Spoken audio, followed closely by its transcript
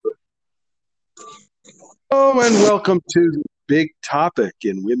Hello and welcome to the big topic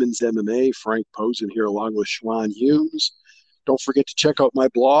in women's MMA. Frank Posen here along with Schwan Humes. Don't forget to check out my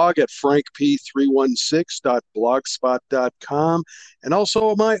blog at frankp316.blogspot.com and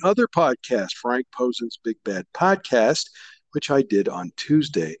also my other podcast, Frank Posen's Big Bad Podcast, which I did on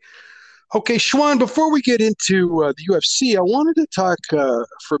Tuesday. Okay, Schwan, before we get into the UFC, I wanted to talk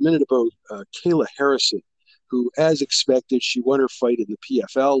for a minute about Kayla Harrison, who, as expected, she won her fight in the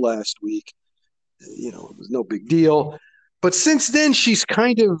PFL last week. It was no big deal. But since then, she's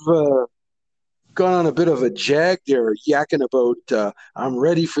kind of gone on a bit of a jag there, yakking about, I'm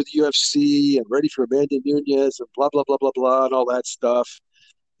ready for the UFC, I'm ready for Amanda Nunes, and blah, blah, blah, blah, blah, and all that stuff.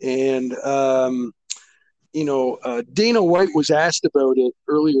 And, Dana White was asked about it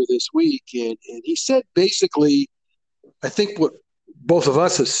earlier this week, and he said basically, I think what both of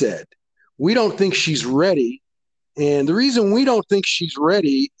us have said, we don't think she's ready. And the reason we don't think she's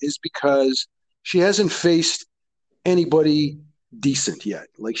ready is because she hasn't faced anybody decent yet.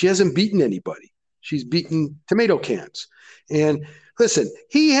 Like, she hasn't beaten anybody. She's beaten tomato cans. And listen,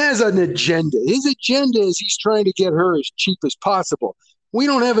 he has an agenda. His agenda is he's trying to get her as cheap as possible. We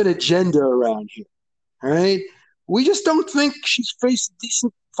don't have an agenda around here. All right. We just don't think she's faced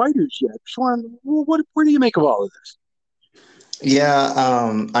decent fighters yet. Schwan, where do you make of all of this? Yeah,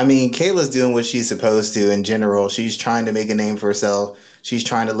 I mean, Kayla's doing what she's supposed to in general. She's trying to make a name for herself. She's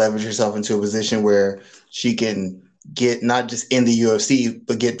trying to leverage herself into a position where she can get not just in the UFC,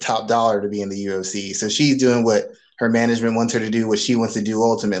 but get top dollar to be in the UFC. So she's doing what her management wants her to do, what she wants to do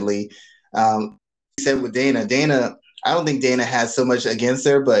ultimately. He said with Dana, I don't think Dana has so much against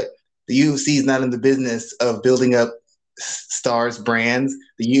her, but the UFC is not in the business of building up stars brands.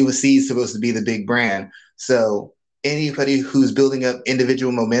 The UFC is supposed to be the big brand. So anybody who's building up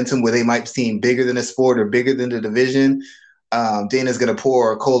individual momentum where they might seem bigger than a sport or bigger than the division, Dana's going to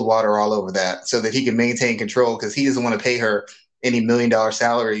pour cold water all over that so that he can maintain control, because he doesn't want to pay her any $1 million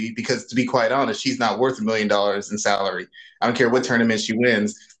salary, because to be quite honest, she's not worth $1 million in salary. I don't care what tournament she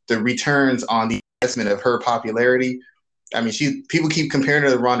wins. The returns on the investment of her popularity, I mean, people keep comparing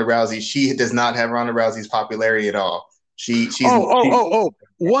her to Ronda Rousey. She does not have Ronda Rousey's popularity at all. She's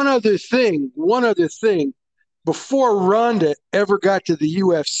One other thing. Before Ronda ever got to the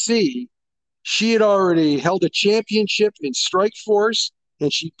UFC, she had already held a championship in Strikeforce,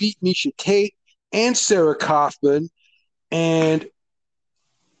 and she beat Miesha Tate and Sarah Kaufman. And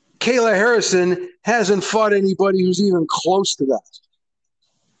Kayla Harrison hasn't fought anybody who's even close to that.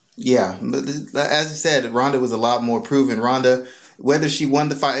 Yeah, but as I said, Ronda was a lot more proven. Ronda, whether she won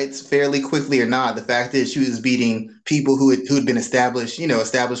the fights fairly quickly or not, the fact is she was beating people who had been established,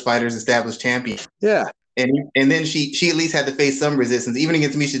 established fighters, established champions. Yeah. And then she at least had to face some resistance. Even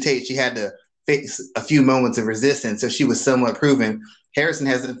against Miesha Tate, she had to face a few moments of resistance, so she was somewhat proven. Harrison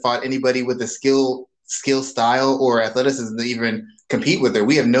hasn't fought anybody with the skill style or athleticism to even compete with her.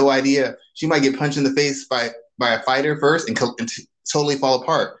 We have no idea. She might get punched in the face by a fighter first and totally fall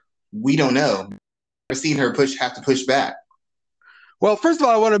apart. We don't know. I've seen her have to push back. Well, first of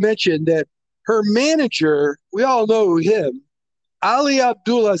all, I want to mention that her manager, we all know him, Ali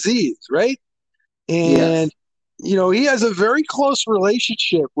Abdulaziz, right? And, yes, he has a very close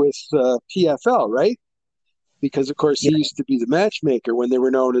relationship with PFL, right? Because, of course, he used to be the matchmaker when they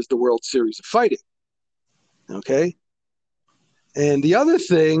were known as the World Series of Fighting. Okay? And the other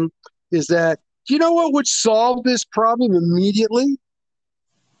thing is that, do you know what would solve this problem immediately?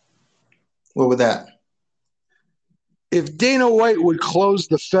 What would that? If Dana White would close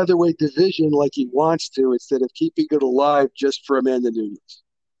the featherweight division like he wants to, instead of keeping it alive just for Amanda Nunes.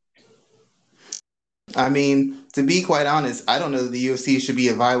 I mean, to be quite honest, I don't know that the UFC should be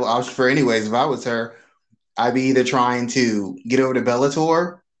a viable option for anyways. If I was her, I'd be either trying to get over to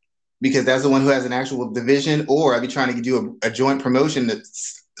Bellator, because that's the one who has an actual division, or I'd be trying to do a joint promotion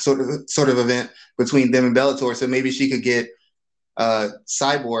that's sort of event between them and Bellator. So maybe she could get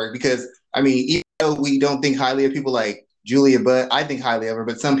Cyborg, because I mean, even though we don't think highly of people like Julia Budd, I think highly of her,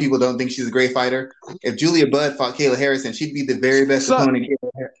 but some people don't think she's a great fighter. If Julia Budd fought Kayla Harrison, she'd be the very best opponent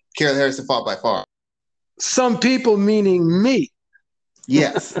Kayla Harrison fought by far. Some people meaning me.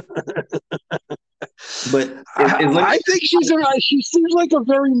 Yes. But I think she seems like a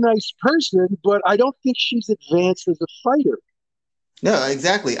very nice person, but I don't think she's advanced as a fighter. No,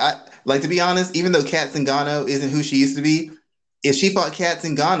 exactly. To be honest, even though Kat Zingano isn't who she used to be, if she fought Kat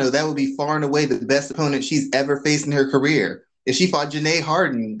Zingano, that would be far and away the best opponent she's ever faced in her career. If she fought Janae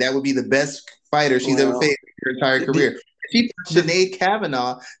Harden, that would be the best fighter she's ever faced in her entire career. If she fought Sinead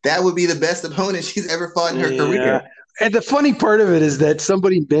Kavanaugh, that would be the best opponent she's ever fought in her career. And the funny part of it is that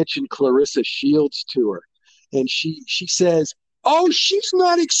somebody mentioned Clarissa Shields to her, and she says, Oh, she's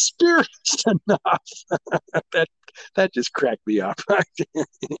not experienced enough. that that just cracked me up.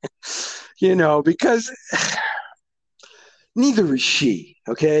 Because neither is she.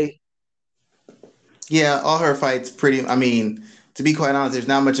 Okay. Yeah, all her fights pretty. I mean, to be quite honest, there's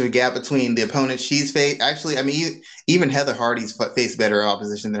not much of a gap between the opponents she's faced. Actually, I mean, even Heather Hardy's faced better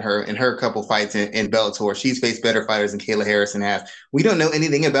opposition than her in her couple fights in Bellator. She's faced better fighters than Kayla Harrison has. We don't know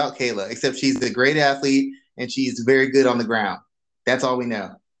anything about Kayla except she's a great athlete and she's very good on the ground. That's all we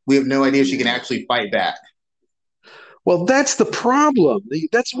know. We have no idea if she can Yeah. actually fight back. Well, that's the problem.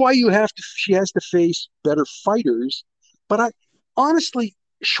 That's why she has to face better fighters. But honestly,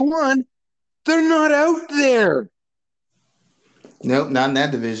 Schwan, they're not out there. Nope, not in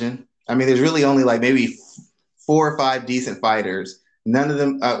that division. I mean, there's really only like maybe 4 or 5 decent fighters. None of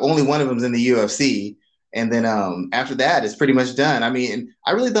them, only one of them's in the UFC. And then after that, it's pretty much done. I mean,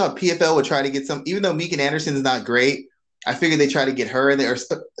 I really thought PFL would try to get some, even though Megan Anderson is not great, I figured they try to get her in there or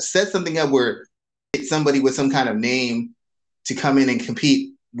set something up where get somebody with some kind of name to come in and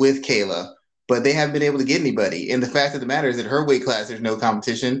compete with Kayla. But they haven't been able to get anybody. And the fact of the matter is that her weight class, there's no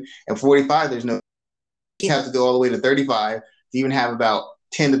competition. And 45, there's no, you have to go all the way to 35 to even have about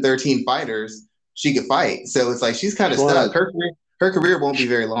 10 to 13 fighters she could fight. So it's like she's kind of stuck. Her career won't be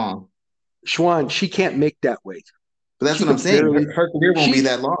very long. Schwan, she can't make that weight. But that's She what I'm can saying. barely. Her career won't be She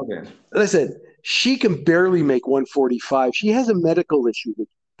that long then. listen. She can barely make 145. She has a medical issue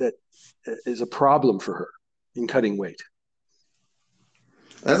that is a problem for her in cutting weight.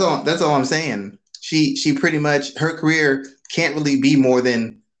 That's all I'm saying. She pretty much her career can't really be more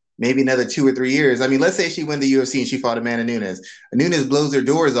than maybe another 2 or 3 years. I mean, let's say she win the UFC and she fought Amanda Nunes. Nunes blows her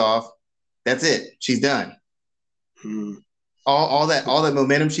doors off. That's it. She's done. Hmm. All that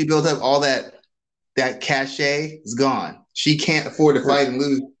momentum she built up, all that cachet is gone. She can't afford to fight and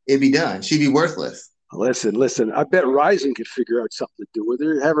lose. It'd be done. She'd be worthless. Listen. I bet Ryzen could figure out something to do with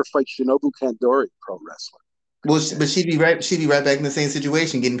her. Have her fight Shinobu Kandori, pro wrestler. Well, but she'd be right. She'd be right back in the same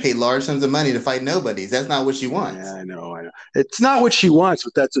situation, getting paid large sums of money to fight nobodies. That's not what she wants. Yeah, I know. It's not what she wants,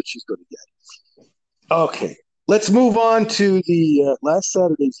 but that's what she's going to get. Okay, let's move on to the last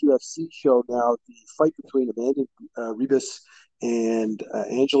Saturday's UFC show now. The fight between Amanda Ribas and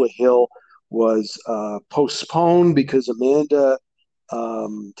Angela Hill was postponed because Amanda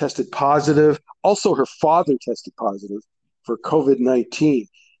tested positive. Also, her father tested positive for COVID-19.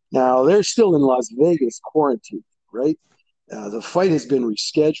 Now, they're still in Las Vegas quarantined, right? The fight has been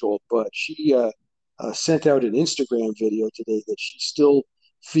rescheduled, but she sent out an Instagram video today that she's still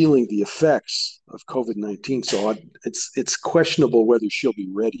feeling the effects of COVID-19. So it's questionable whether she'll be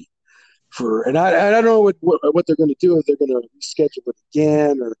ready for. And I don't know what they're going to do. If they're going to reschedule it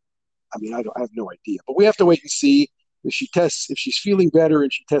again, or I have no idea. But we have to wait and see if she's feeling better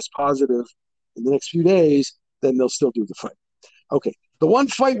and she tests positive in the next few days, then they'll still do the fight. Okay. The one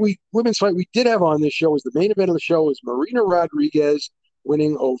women's fight we did have on this show was the main event of the show was Marina Rodriguez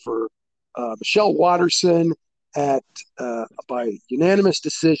winning over Michelle Watterson by unanimous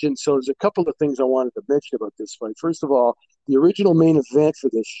decision. So there's a couple of things I wanted to mention about this fight. First of all, the original main event for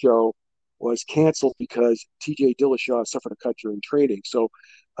this show was canceled because TJ Dillashaw suffered a cut during training. So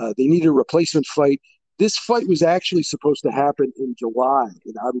they needed a replacement fight. This fight was actually supposed to happen in July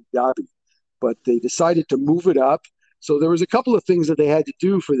in Abu Dhabi, but they decided to move it up. So there was a couple of things that they had to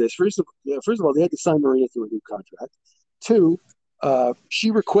do for this. First of all, they had to sign Marina to a new contract. Two,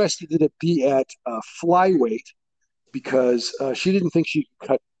 she requested that it be at flyweight because she didn't think she could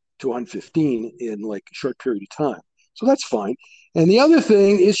cut to 115 in like a short period of time. So that's fine. And the other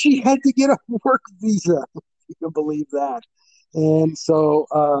thing is she had to get a work visa. You can believe that. And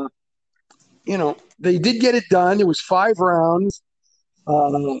so, they did get it done. It was 5 rounds.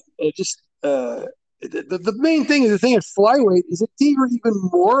 It just the main thing is the thing at flyweight is it gave her even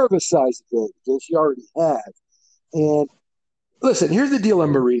more of a size advantage than she already had. And listen, here's the deal on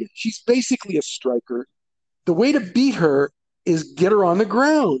Marina. She's basically a striker. The way to beat her is get her on the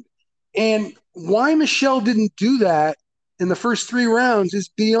ground. And why Michelle didn't do that in the first 3 rounds is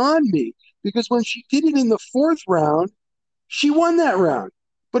beyond me. Because when she did it in the 4th round, she won that round.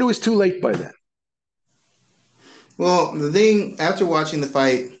 But it was too late by then. Well, the thing after watching the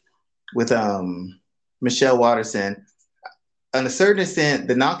fight with Michelle Watterson, on a certain extent,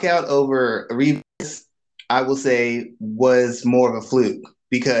 the knockout over Ribas, I will say, was more of a fluke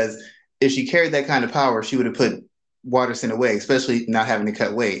because if she carried that kind of power, she would have put Watterson away, especially not having to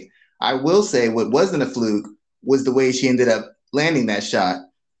cut weight. I will say what wasn't a fluke was the way she ended up landing that shot.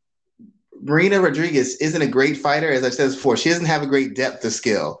 Marina Rodriguez isn't a great fighter, as I've said before. She doesn't have a great depth of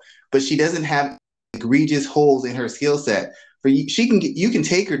skill, but she doesn't have egregious holes in her skill set. You can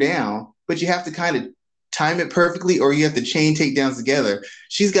take her down, but you have to kind of time it perfectly or you have to chain takedowns together.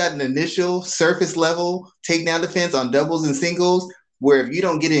 She's got an initial surface level takedown defense on doubles and singles where if you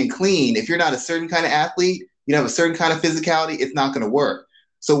don't get in clean, if you're not a certain kind of athlete, you have a certain kind of physicality, it's not going to work.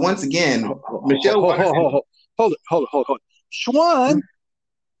 So once again, Michelle Waterson. Hold it. Schwan,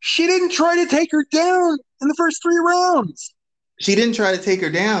 she didn't try to take her down in the first 3 rounds. She didn't try to take her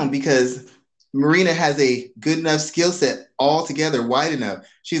down because Marina has a good enough skill set altogether, wide enough.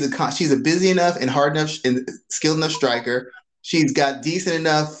 She's a busy enough and hard enough and skilled enough striker. She's got decent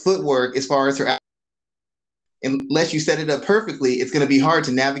enough footwork as far as her. Unless you set it up perfectly, it's going to be hard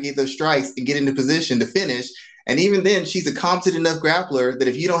to navigate those strikes and get into position to finish. And even then, she's a competent enough grappler that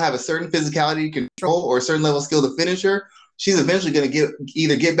if you don't have a certain physicality control or a certain level of skill to finish her, she's eventually going to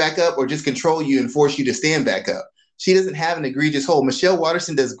either get back up or just control you and force you to stand back up. She doesn't have an egregious hold. Michelle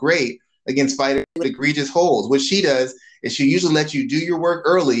Waterson does great against fighters with egregious holds. What she does is she usually lets you do your work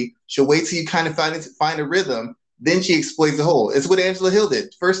early. She'll wait till you kind of find a rhythm. Then she exploits the hold. It's what Angela Hill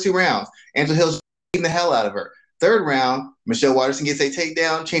did. First 2 rounds, Angela Hill's beating the hell out of her. 3rd round, Michelle Waterson gets a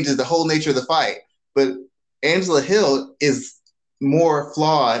takedown, changes the whole nature of the fight. But Angela Hill is more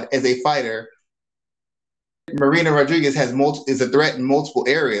flawed as a fighter. Marina Rodriguez is a threat in multiple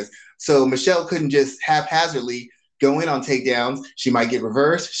areas. So Michelle couldn't just haphazardly go in on takedowns. She might get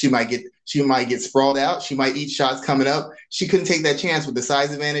reversed. She might get sprawled out. She might eat shots coming up. She couldn't take that chance with the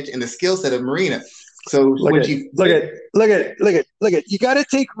size advantage and the skill set of Marina. So look at. You got to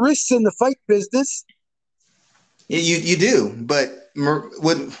take risks in the fight business. You do, but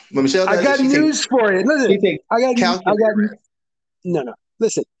when Michelle does I got news for you. Listen, No.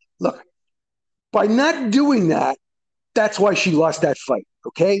 Listen, look. By not doing that, that's why she lost that fight.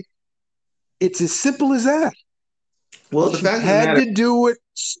 Okay, it's as simple as that. Well, the fact had to do it.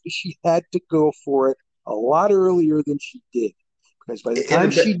 She had to go for it a lot earlier than she did, because by the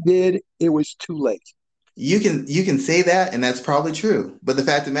time she did, it was too late. You can say that, and that's probably true. But the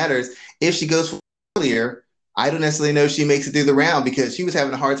fact of the matter is, if she goes earlier, I don't necessarily know she makes it through the round because she was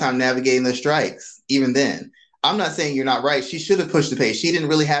having a hard time navigating those strikes. Even then, I'm not saying you're not right. She should have pushed the pace. She didn't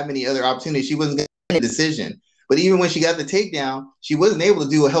really have many other opportunities. She wasn't going to make a decision. But even when she got the takedown, she wasn't able to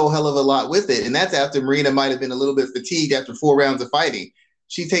do a whole hell of a lot with it. And that's after Marina might have been a little bit fatigued after 4 rounds of fighting.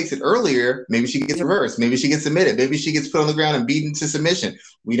 She takes it earlier. Maybe she gets reversed. Maybe she gets submitted. Maybe she gets put on the ground and beaten to submission.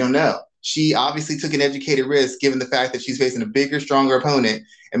 We don't know. She obviously took an educated risk given the fact that she's facing a bigger, stronger opponent.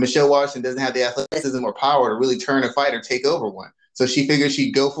 And Michelle Waterson doesn't have the athleticism or power to really turn a fight or take over one. So she figured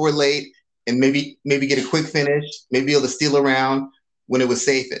she'd go for it late and maybe get a quick finish, maybe be able to steal a round when it was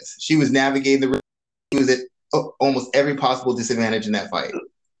safest. She was navigating the risk. She was at almost every possible disadvantage in that fight.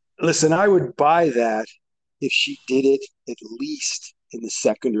 Listen, I would buy that if she did it at least in the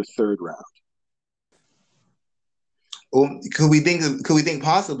 2nd or 3rd round. Well, could we think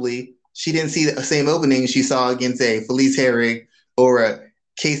possibly she didn't see the same opening she saw against a Felice Herrig or a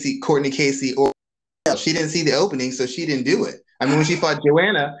Courtney Casey, or she didn't see the opening, so she didn't do it. I mean, when she fought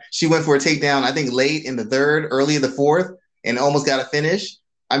Joanna, she went for a takedown, I think late in the 3rd, early in the 4th, and almost got a finish.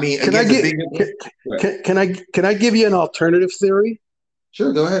 I mean, can I give you an alternative theory?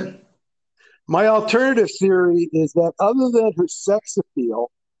 Sure, go ahead. My alternative theory is that other than her sex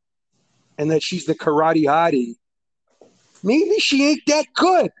appeal and that she's the karate hottie, maybe she ain't that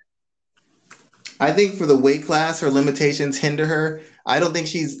good. I think for the weight class, her limitations hinder her. I don't think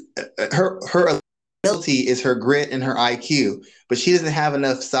she's her ability is her grit and her IQ, but she doesn't have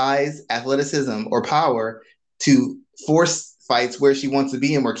enough size, athleticism, or power to force fights where she wants to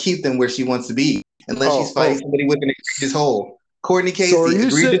be and or keep them where she wants to be, unless she's fighting somebody with an egregious hold. Courtney Casey.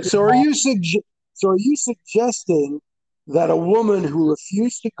 So are you suggesting that a woman who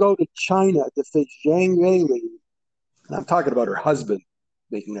refused to go to China to face Zhang Weili, and I'm talking about her husband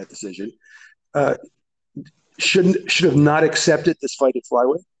making that decision, should have not accepted this fight at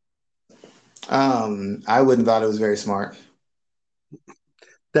flyweight? I wouldn't thought it was very smart.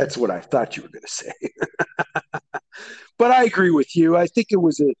 That's what I thought you were going to say. But I agree with you. I think it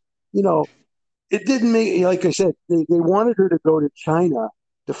was it didn't make, like I said, they wanted her to go to China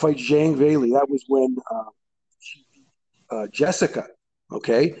to fight Zhang Weili. That was when she beat Jessica,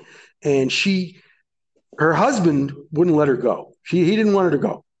 okay? And her husband wouldn't let her go. He didn't want her to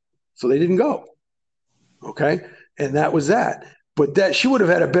go. So they didn't go, okay? And that was that. But that she would have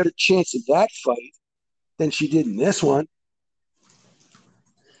had a better chance in that fight than she did in this one.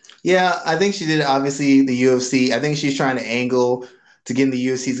 Yeah, I think she did, obviously, the UFC. I think she's trying to angle to get in the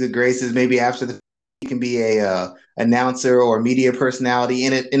UFC's good graces. Maybe after the she can be a announcer or media personality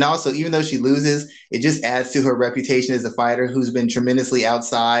in it. And also, even though she loses, it just adds to her reputation as a fighter who's been tremendously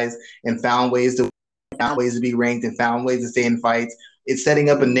outsized and found ways to be ranked and found ways to stay in fights. It's setting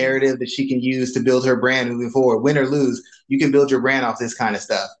up a narrative that she can use to build her brand moving forward. Win or lose, you can build your brand off this kind of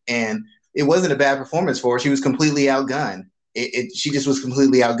stuff. And it wasn't a bad performance for her. She was completely outgunned. She just was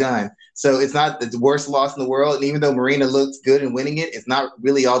completely outgunned. So it's not the worst loss in the world. And even though Marina looks good in winning it, it's not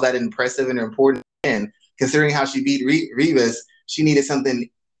really all that impressive and important. And considering how she beat Rivas, she needed something.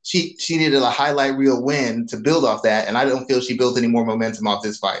 She needed a highlight reel win to build off that. And I don't feel she built any more momentum off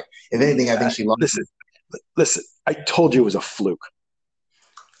this fight. If anything, I think she lost. Listen, I told you it was a fluke.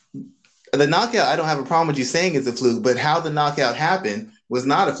 The knockout, I don't have a problem with you saying it's a fluke, but how the knockout happened was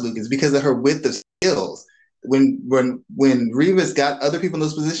not a fluke. It's because of her width of skills. When Rivas got other people in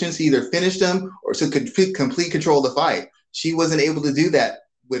those positions, he either finished them or took complete control of the fight. She wasn't able to do that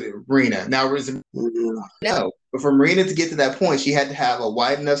with Marina. Now, no, but for Marina to get to that point, she had to have a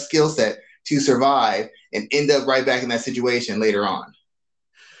wide enough skill set to survive and end up right back in that situation later on.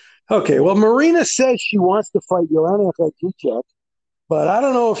 Okay, well, Marina says she wants to fight Joanna Jędrzejczyk, but I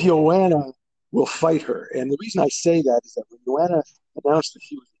don't know if Joanna will fight her. And the reason I say that is that when Joanna announced that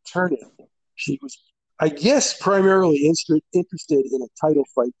she was returning, she was, I guess, primarily interested in a title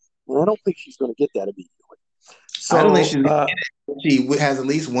fight, and I don't think she's going to get that immediately. So, I don't think she's going to get it. She has at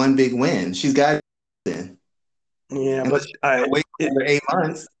least one big win. She's got it. Yeah, but wait for 8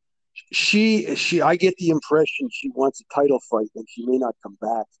 months. I get the impression she wants a title fight, and she may not come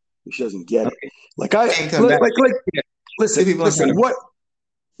back if she doesn't get it. Listen,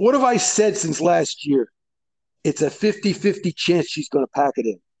 what have I said since last year? It's a 50-50 chance she's going to pack it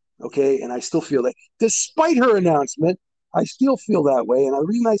in, okay? And I still feel that. Despite her announcement, I still feel that way. And the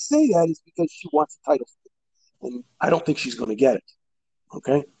reason I say that is because she wants a title fight, and I don't think she's going to get it,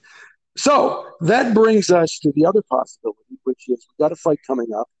 okay? So that brings us to the other possibility, which is we've got a fight coming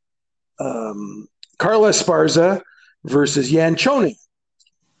up. Carla Esparza versus Yan Choning.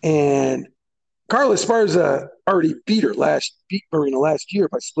 And Carla Esparza already beat Marina last year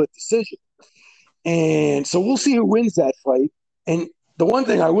by split decision. And so we'll see who wins that fight. And the one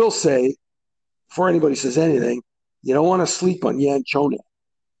thing I will say, before anybody says anything, you don't want to sleep on Yan Choning.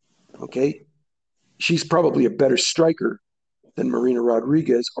 Okay? She's probably a better striker than Marina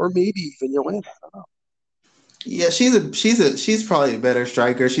Rodriguez, or maybe even Joanna. I don't know. Yeah, she's probably a better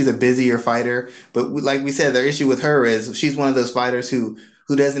striker. She's a busier fighter, but like we said, the issue with her is she's one of those fighters who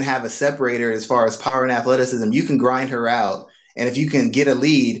doesn't have a separator as far as power and athleticism. You can grind her out, and if you can get a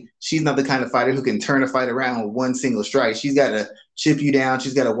lead, she's not the kind of fighter who can turn a fight around with one single strike. She's got to chip you down.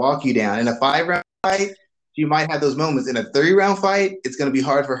 She's got to walk you down. In a 5-round fight, you might have those moments. In a 3-round fight, it's going to be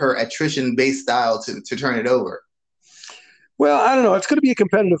hard for her attrition-based style to turn it over. Well, I don't know. It's going to be a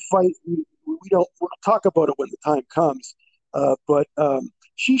competitive fight. We'll talk about it when the time comes. But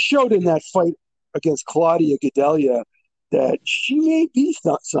she showed in that fight against Claudia Gadelha that she may be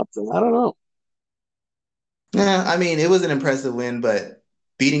something. I don't know. Yeah, I mean, it was an impressive win, but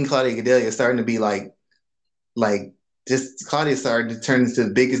beating Claudia Gadelha is starting to be like just Claudia started to turn into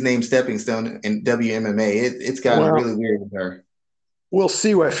the biggest name stepping stone in WMMA. It's gotten really weird with her. We'll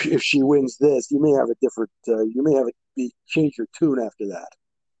see if she wins this. You may have a different. You may have it change your tune after that.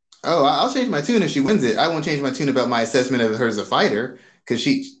 Oh, I'll change my tune if she wins it. I won't change my tune about my assessment of her as a fighter because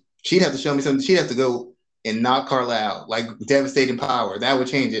she'd have to show me something. She'd have to go and knock Carla out, like devastating power. That would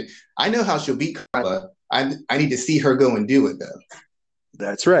change it. I know how she'll beat Carla. I need to see her go and do it, though.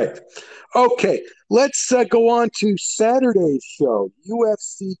 That's right. Okay, let's go on to Saturday's show.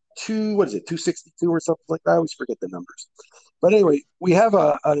 UFC 262 or something like that? I always forget the numbers. But anyway, we have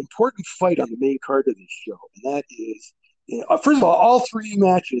an important fight on the main card of this show, and that is, first of all 3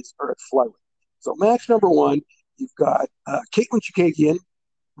 matches are at flyweight. So match number 1, you've got Katlyn Chookagian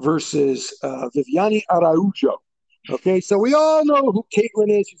versus Viviane Araújo. Okay, so we all know who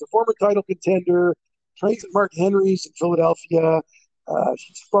Katlyn is. She's a former title contender, trains at Mark Henry's in Philadelphia.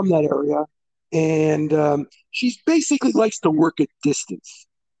 She's from that area, and she basically likes to work at distance.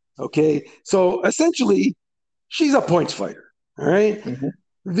 Okay, so essentially, she's a points fighter. All right. Mm-hmm.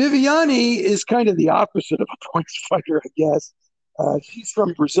 Viviane is kind of the opposite of a points fighter, I guess. She's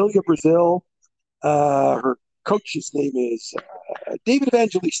from Brasilia, Brazil. Her coach's name is David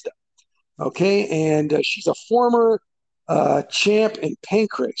Evangelista. Okay, and she's a former champ in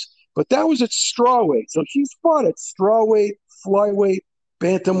Pancrase, but that was at strawweight. So she's fought at strawweight, flyweight,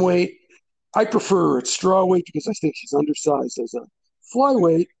 bantamweight. I prefer her at strawweight because I think she's undersized as a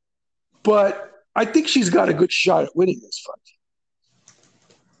flyweight, but I think she's got a good shot at winning this fight.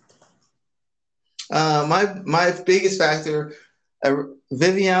 My biggest factor,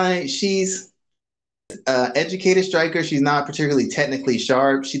 Viviane, she's an educated striker. She's not particularly technically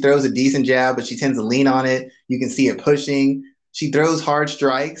sharp. She throws a decent jab, but she tends to lean on it. You can see it pushing. She throws hard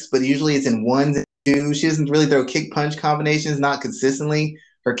strikes, but usually it's in ones do. She doesn't really throw kick punch combinations, not consistently.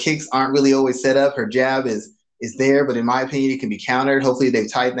 Her kicks aren't really always set up. Her jab is there, but in my opinion, it can be countered. Hopefully,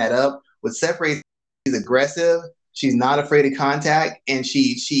 they've tightened that up. What separates, she's aggressive. She's not afraid of contact, and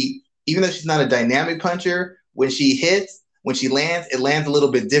she even though she's not a dynamic puncher, when she hits, when she lands, it lands a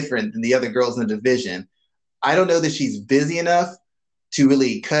little bit different than the other girls in the division. I don't know that she's busy enough to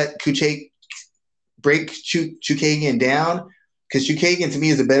really break Chookagian down, because Chookagian to me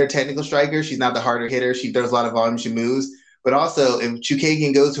is a better technical striker. She's not the harder hitter. She throws a lot of volume. She moves. But also, if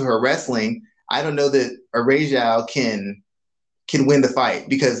Chookagian goes to her wrestling, I don't know that Arajau can win the fight,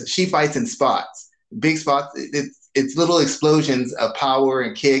 because she fights in spots, big spots. It's little explosions of power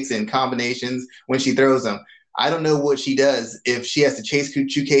and kicks and combinations when she throws them. I don't know what she does if she has to chase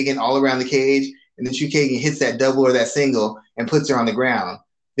Chookagian all around the cage, and then Chookagian hits that double or that single and puts her on the ground.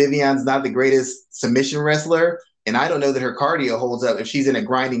 Viviane's not the greatest submission wrestler, and I don't know that her cardio holds up if she's in a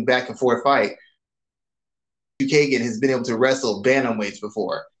grinding back and forth fight. Chookagian has been able to wrestle bantamweights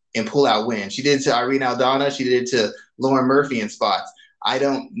before and pull out wins. She did it to Irene Aldana. She did it to Lauren Murphy in spots. I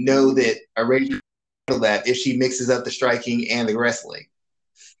don't know that Arajau will handle that if she mixes up the striking and the wrestling.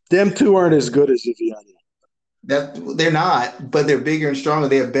 Them two aren't as good as Viviane. That they're not, but they're bigger and stronger.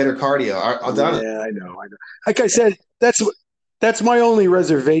 They have better cardio. Aldana, yeah, I know. Like I said, that's my only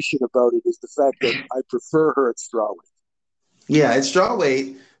reservation about it, is the fact that I prefer her at strawweight. Yeah, at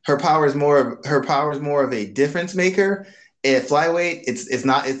strawweight, her power is more of a difference maker. At flyweight, it's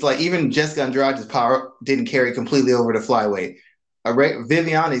not. It's like even Jessica Andrade's power didn't carry completely over to flyweight.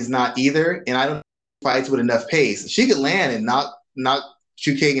 Viviane is not either, and I don't fights with enough pace. She could land and knock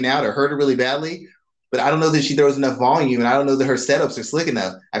Chookagian out or hurt her really badly, but I don't know that she throws enough volume, and I don't know that her setups are slick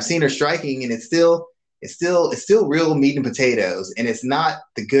enough. I've seen her striking, and it's still real meat and potatoes, and it's not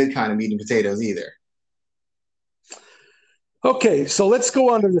the good kind of meat and potatoes either. Okay, so let's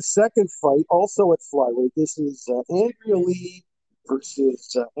go on to the second fight, also at flyweight. This is Andrea Lee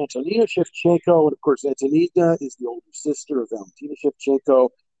versus Antonina Shevchenko, and of course, Antonina is the older sister of Valentina Shevchenko.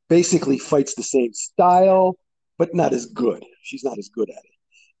 Basically, fights the same style, but not as good. She's not as good at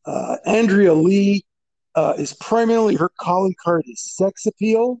it. Andrea Lee is primarily, her calling card is sex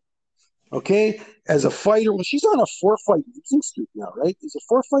appeal. Okay, as a fighter, well, she's on a 4-fight losing streak now, right? Is it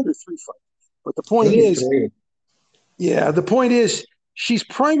 4-fight or 3-fight? But the point is, the point is, she's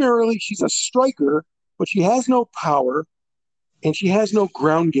a striker, but she has no power and she has no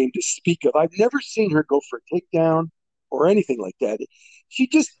ground game to speak of. I've never seen her go for a takedown or anything like that.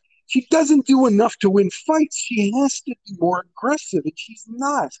 She doesn't do enough to win fights. She has to be more aggressive, and she's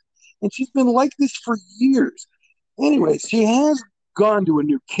not. And she's been like this for years. Anyways, she has gone to a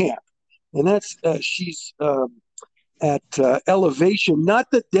new camp, and that's she's at Elevation,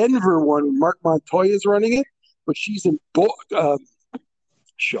 not the Denver one. Mark Montoya is running it, but she's in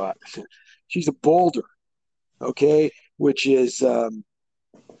she's a Boulder, okay, which is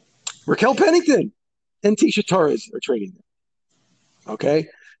Raquel Pennington and Tisha Torres are training there. Okay,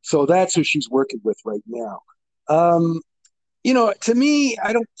 so that's who she's working with right now. To me,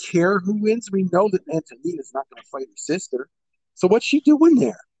 I don't care who wins. We know that Antonina's not going to fight her sister. So what's she doing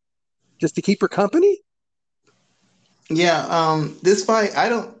there? Just to keep her company? Yeah, this fight, I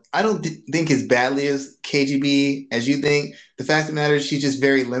don't think as badly as KGB as you think. The fact of the matter is, she's just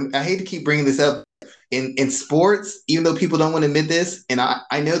very limited. I hate to keep bringing this up in sports, even though people don't want to admit this. And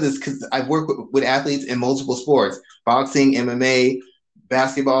I know this because I've worked with athletes in multiple sports: boxing, MMA,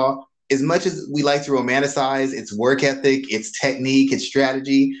 basketball. As much as we like to romanticize its work ethic, its technique, its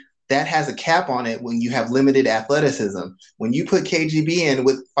strategy, that has a cap on it when you have limited athleticism. When you put KGB in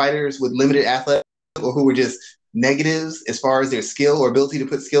with fighters with limited athleticism, or who were just negatives as far as their skill or ability to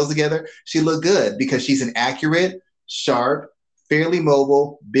put skills together, she looked good because she's an accurate, sharp, fairly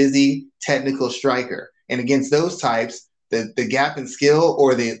mobile, busy, technical striker. And against those types, the gap in skill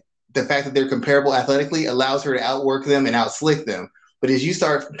or the fact that they're comparable athletically allows her to outwork them and outslick them. But as you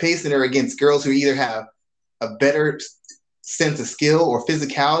start pacing her against girls who either have a better sense of skill or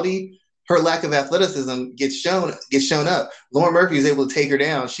physicality, her lack of athleticism gets shown up. Lauren Murphy was able to take her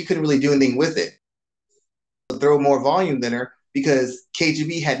down. She couldn't really do anything with it. Throw more volume than her because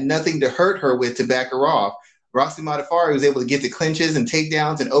KGB had nothing to hurt her with to back her off. Roxy Modafferi was able to get the clinches and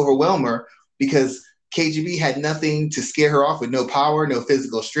takedowns and overwhelm her because KGB had nothing to scare her off with, no power, no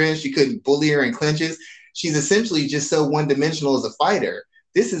physical strength. She couldn't bully her in clinches. She's essentially just so one-dimensional as a fighter.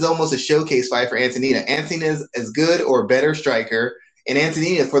 This is almost a showcase fight for Antonina. Antonina is as good or better striker. And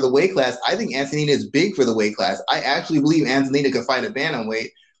Antonina, for the weight class, I think Antonina is big for the weight class. I actually believe Antonina could fight a bantamweight.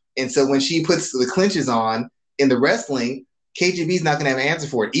 And so when she puts the clinches on in the wrestling, KGB is not going to have an answer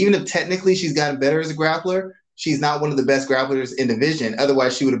for it. Even if technically she's gotten better as a grappler, she's not one of the best grapplers in the division.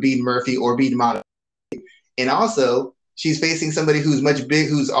 Otherwise, she would have beaten Murphy or beaten Modafferi. And also, she's facing somebody who's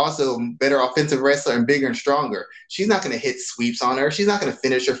who's also a better offensive wrestler and bigger and stronger. She's not going to hit sweeps on her. She's not going to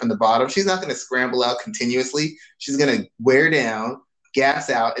finish her from the bottom. She's not going to scramble out continuously. She's going to wear down, gas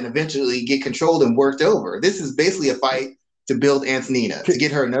out, and eventually get controlled and worked over. This is basically a fight to build Antonina, to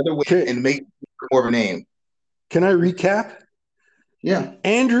get her another win and make her more of a name. Can I recap? Yeah.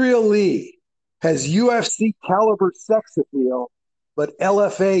 Andrea Lee has UFC caliber sex appeal, but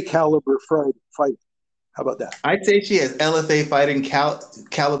LFA caliber fight. How about that? I'd say she has LFA fighting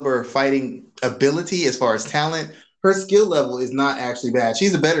caliber fighting ability as far as talent. Her skill level is not actually bad.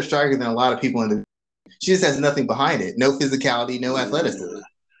 She's a better striker than a lot of people in the. She just has nothing behind it. No physicality, no athleticism.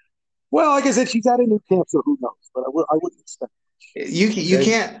 Well, like I said, she's at a new camp, so who knows? But I wouldn't expect it. You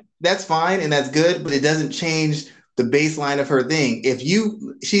can't. That's fine and that's good, but it doesn't change the baseline of her thing.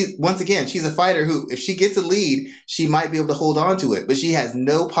 Once again, she's a fighter who, if she gets a lead, she might be able to hold on to it, but she has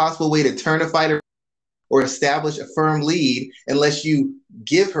no possible way to turn a fighter or establish a firm lead unless you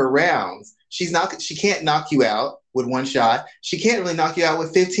give her rounds. She can't knock you out with one shot. She can't really knock you out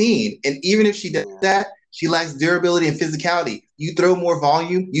with 15. And even if she does that, she lacks durability and physicality. You throw more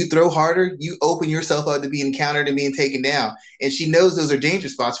volume, you throw harder, you open yourself up to being countered and being taken down. And she knows those are danger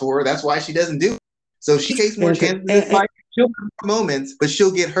spots for her. That's why she doesn't do it. So she takes more chances in this fight. She'll have moments, but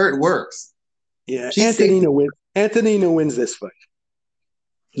she'll get hurt worse. Yeah, Antonina wins this fight.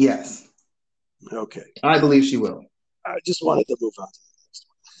 Yes. Okay. I believe she will. I just wanted to move on to the next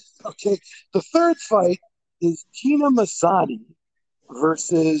one. Okay. The third fight is Gina Mazzani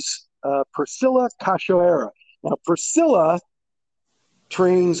versus Priscila Cachoeira. Now, Priscila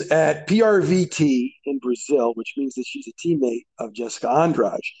trains at PRVT in Brazil, which means that she's a teammate of Jessica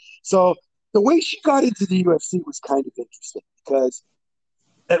Andrade. So the way she got into the UFC was kind of interesting because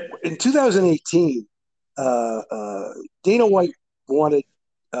in 2018, Dana White wanted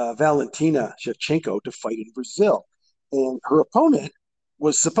Valentina Shevchenko to fight in Brazil. And her opponent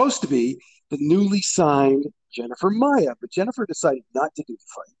was supposed to be the newly signed Jennifer Maia, but Jennifer decided not to do the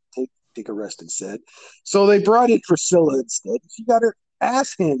fight, take a rest instead. So they brought in Priscilla instead. She got her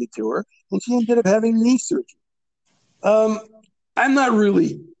ass handed to her, and she ended up having knee surgery. I'm not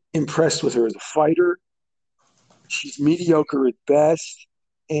really impressed with her as a fighter. She's mediocre at best.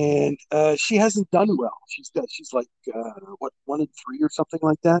 And she hasn't done well. She's like 1-3 or something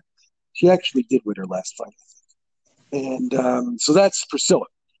like that. She actually did win her last fight, I think. And so that's Priscilla.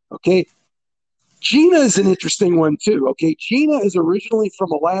 Okay, Gina is an interesting one too. Okay, Gina is originally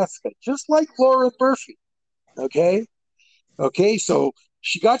from Alaska, just like Lauren Murphy. Okay, so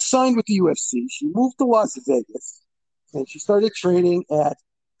she got signed with the UFC. She moved to Las Vegas, and she started training at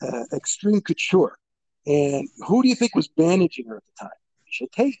Extreme Couture. And who do you think was managing her at the time?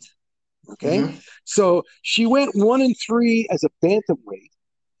 Tate. Okay. Mm-hmm. So she went 1-3 as a bantamweight.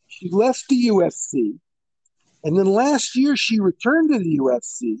 She left the UFC. And then last year she returned to the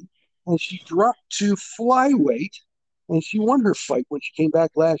UFC and she dropped to flyweight and she won her fight when she came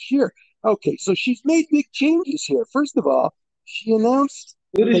back last year. Okay, so she's made big changes here. First of all, she announced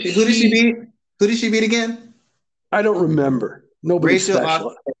who did she beat? Who did she beat again? I don't remember. Nobody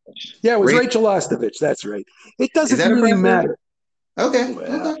special. Yeah, it was Rachel Ostovich. That's right. It doesn't really matter. Okay.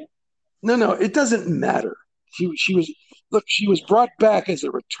 Well, okay. No, it doesn't matter. She was brought back as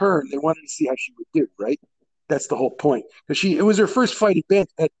a return. They wanted to see how she would do, right? That's the whole point. Because it was her first fight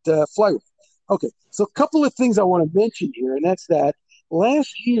at flyweight. Okay, so a couple of things I want to mention here, and that's that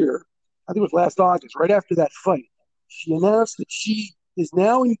last year, I think it was last August, right after that fight, she announced that she is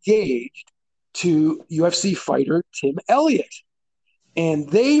now engaged to UFC fighter Tim Elliott. And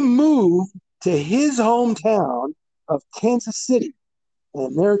they moved to his hometown of Kansas City.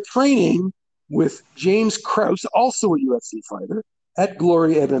 And they're training with James Krause, also a UFC fighter, at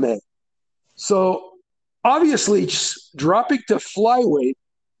Glory MMA. So obviously, just dropping to flyweight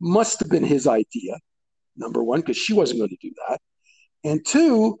must have been his idea, number one, because she wasn't going to do that. And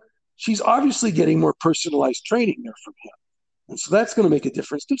two, she's obviously getting more personalized training there from him. And so that's going to make a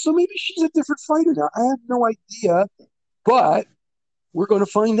difference too. So maybe she's a different fighter now. I have no idea, but we're going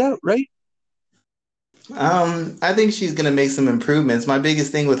to find out, right? I think she's going to make some improvements. My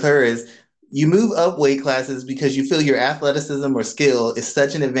biggest thing with her is you move up weight classes because you feel your athleticism or skill is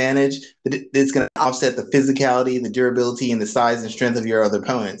such an advantage that it's going to offset the physicality, the durability, and the size and strength of your other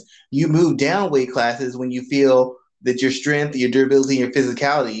opponents. You move down weight classes when you feel that your strength, your durability, and your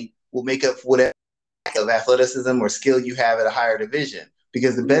physicality will make up for whatever of athleticism or skill you have at a higher division.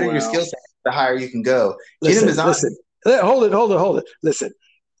 Because the better your skill set, the higher you can go. Listen. Hold it. Listen.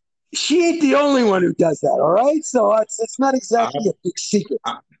 She ain't the only one who does that, all right? So it's not exactly a big secret.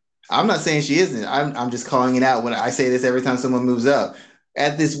 I'm not saying she isn't. I'm just calling it out when I say this every time someone moves up.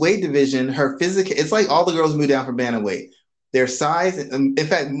 at this weight division, her physical, it's like all the girls move down from bantamweight. Their size, in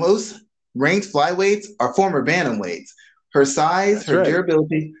fact, most ranked flyweights are former bantamweights. Her size, That's her right.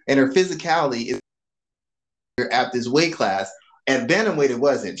 durability, and her physicality is at this weight class. At bantamweight, it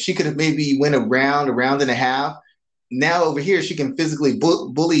wasn't. She could have maybe went a round and a half. Now over here, she can physically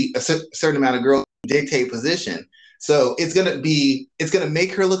bully a certain amount of girls, dictate position. So it's gonna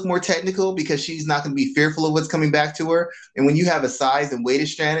make her look more technical because she's not gonna be fearful of what's coming back to her. And when you have a size and weight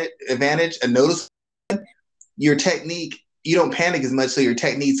advantage, a notice, your technique, you don't panic as much, so your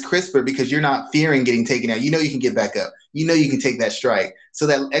technique's crisper because you're not fearing getting taken out. You know you can get back up. You know you can take that strike. So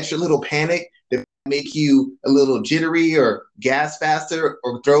that extra little panic that make you a little jittery or gas faster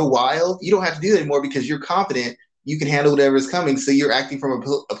or throw wild, you don't have to do that anymore because you're confident you can handle whatever is coming. So you're acting from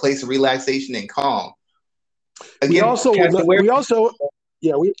a place of relaxation and calm. We Again, also would. Castawares. We also,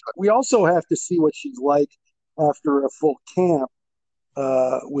 yeah, we also have to see what she's like after a full camp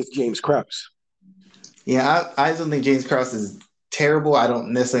with James Krause. Yeah, I don't think James Cross is terrible. I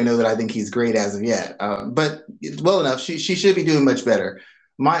don't necessarily know that I think he's great as of yet, but well enough. She should be doing much better.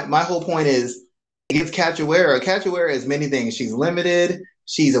 My whole point is against Cachoeira. Cachoeira is many things. She's limited.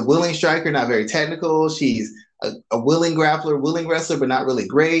 She's a willing striker, not very technical. She's a willing grappler, willing wrestler, but not really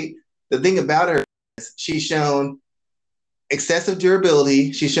great. The thing about her is she's shown excessive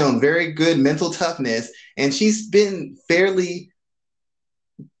durability. She's shown very good mental toughness, and she's been fairly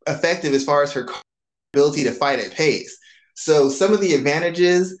effective as far as her ability to fight at pace. So some of the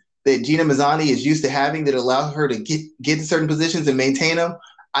advantages that Gina Mazzani is used to having that allow her to get to certain positions and maintain them,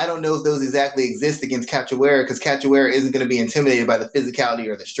 I don't know if those exactly exist against Cachoeira because Cachoeira isn't going to be intimidated by the physicality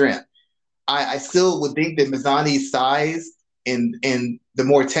or the strength. I still would think that Mazzani's size and the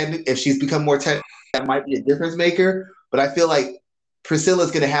more technical, if she's become more technical, that might be a difference maker. But I feel like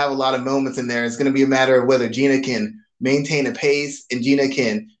Priscilla's going to have a lot of moments in there. It's going to be a matter of whether Gina can maintain a pace and Gina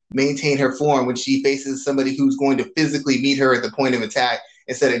can maintain her form when she faces somebody who's going to physically meet her at the point of attack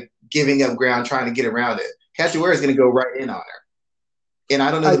instead of giving up ground trying to get around it. Cachoeira is going to go right in on her. And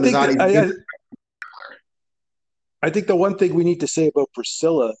I don't know I that think Mazzani's. I think the one thing we need to say about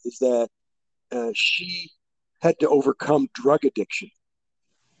Priscilla is that she had to overcome drug addiction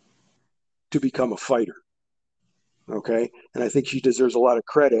to become a fighter. Okay, and I think she deserves a lot of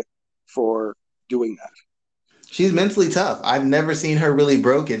credit for doing that. She's mentally tough. I've never seen her really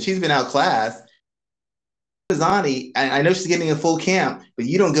broken. She's been outclassed. Mazzani, I know she's getting a full camp, but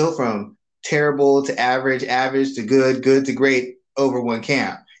you don't go from terrible to average, average to good, good to great over one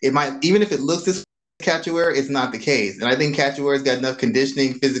camp. It might, even if it looks this Cachoeira, it's not the case. And I think Cachoeira's got enough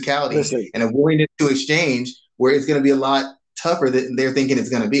conditioning, physicality, Listen, and a willingness to exchange where it's going to be a lot tougher than they're thinking it's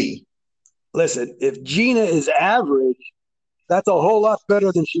going to be. listen, if Gina is average, that's a whole lot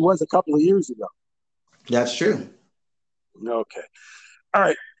better than she was a couple of years ago. That's true. Okay. All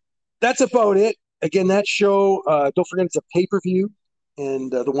right. That's about it. Again, that show, don't forget it's a pay per view,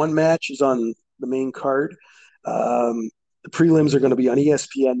 and the one match is on the main card. The prelims are going to be on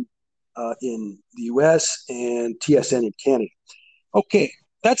ESPN in the US and TSN in Canada. Okay.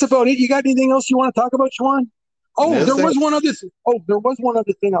 That's about it. You got anything else you want to talk about, Schwan? Oh, No, there sir. was one other. There was one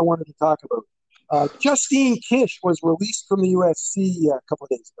other thing I wanted to talk about. Justine Kish was released from the UFC a couple of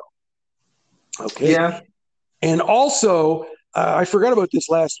days ago. Okay, Yeah. and also I forgot about this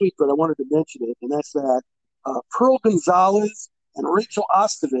last week, but I wanted to mention it, and that's that Pearl Gonzalez and Rachel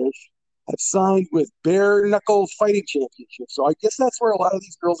Ostovich have signed with Bare Knuckle Fighting Championship. So I guess that's where a lot of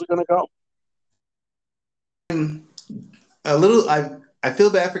these girls are going to go. A little, I feel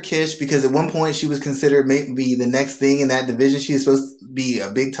bad for Kish because at one point she was considered maybe the next thing in that division. She was supposed to be a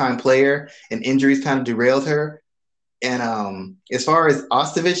big time player, and injuries kind of derailed her. And as far as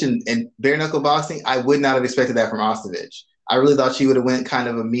Ostovich and bare knuckle boxing, I would not have expected that from Ostovich. I really thought she would have went kind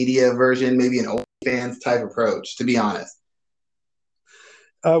of a media version, maybe an old fans type approach, to be honest.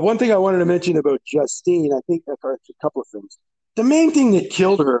 One thing I wanted to mention about Justine, I think a couple of things. The main thing that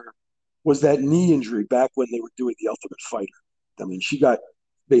killed her was that knee injury back when they were doing the Ultimate Fighter. I mean, she got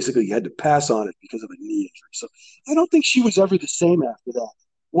basically had to pass on it because of a knee injury. So I don't think she was ever the same after that.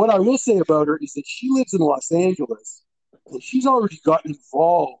 What I will say about her is that she lives in Los Angeles and she's already gotten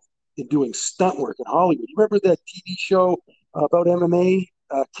involved in doing stunt work in Hollywood. You remember that TV show about MMA,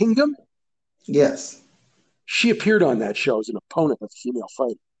 Kingdom? Yes. She appeared on that show as an opponent of a female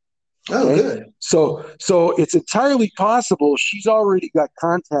fighter. Oh, Okay? good. So it's entirely possible she's already got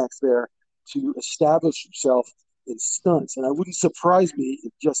contacts there to establish herself in stunts. And I wouldn't surprise me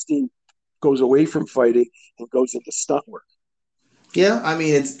if Justine goes away from fighting and goes into stunt work. Yeah, I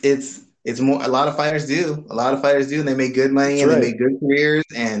mean it's more. A lot of fighters do. A lot of fighters do, and they make good money That's and they right. make good careers.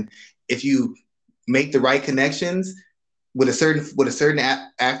 And if you make the right connections, with a certain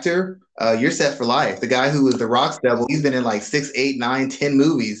actor, you're set for life. The guy who was the Rock's devil, he's been in like 6, 8, 9, 10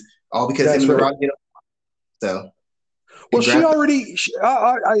 movies, all because him That's and the right. Rock get so. Well, she Congrats. already,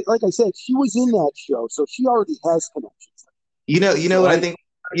 like I said, she was in that show, so she already has connections. You know So what I think.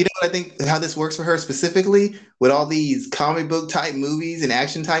 You know what I think how this works for her specifically with all these comic book type movies and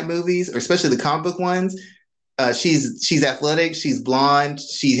action type movies, or especially the comic book ones. She's athletic. She's blonde.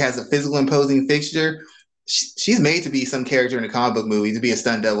 She has a physical imposing fixture. She's made to be some character in a comic book movie to be a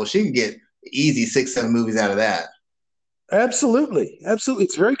stunt double. She could get easy 6, 7 movies out of that. absolutely, absolutely,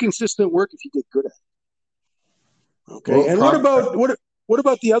 it's very consistent work if you get good at it. Okay, Well, and what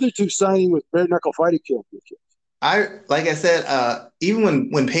about the other two signing with bare knuckle fighting championship? like I said, even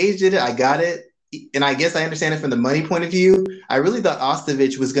when Paige did it, I got it, and I guess I understand it from the money point of view. I really thought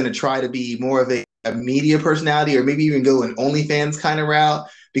Ostovich was going to try to be more of a media personality, or maybe even go an OnlyFans kind of route,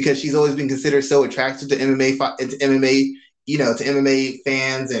 because she's always been considered so attractive to MMA, to MMA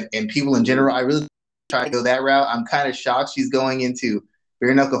fans and people in general. I really try to go that route. I'm kind of shocked she's going into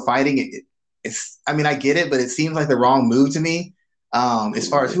bare knuckle fighting. I mean, I get it, but it seems like the wrong move to me. As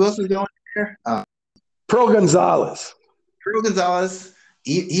far as who else is going there. Pro Gonzalez. Drew Gonzalez,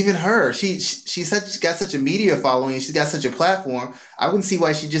 even her, got such a media following. She's got such a platform. I wouldn't see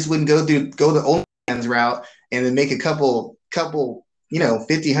why she just wouldn't go the OnlyFans route and then make a couple,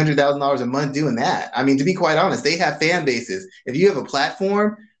 $50,000-$100,000 a month doing that. I mean, to be quite honest, they have fan bases. If you have a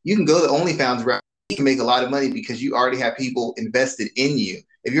platform, you can go the OnlyFans route. You can make a lot of money because you already have people invested in you.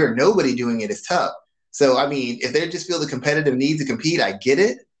 If you're a nobody doing it, it's tough. So, I mean, if they just feel the competitive need to compete, I get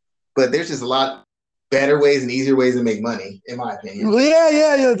it. But there's just a lot better ways and easier ways to make money, in my opinion.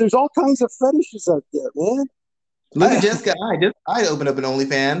 Yeah. There's all kinds of fetishes out there, man. Look at Jessica I. Jessica I opened up an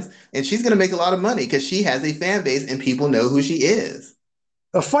OnlyFans, and she's going to make a lot of money because she has a fan base and people know who she is.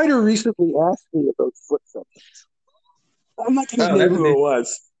 A fighter recently asked me about foot fetishes. I'm not going to Oh, name that's a who big. it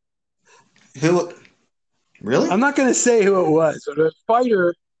was. Who? I'm Really? not going to say who it was, but a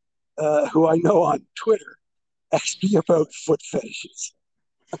fighter who I know on Twitter asked me about foot fetishes.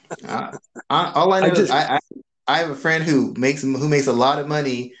 Uh, all I I know is just, I have a friend who makes a lot of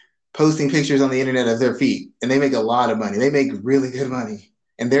money posting pictures on the internet of their feet, and they make a lot of money. They make really good money,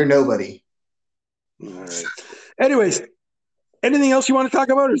 and they're nobody. all right. Anyways, anything else you want to talk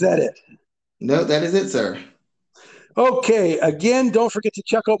about, or is that it? No, that is it, sir. Okay, again, don't forget to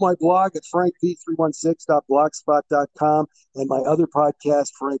check out my blog at frankv316.blogspot.com and my other podcast,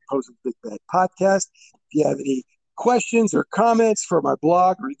 Frank Poses Big Bad Podcast. If you have any questions or comments for my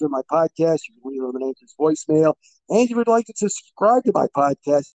blog or either my podcast, you can leave them an anchor's voicemail. And if you would like to subscribe to my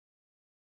podcast,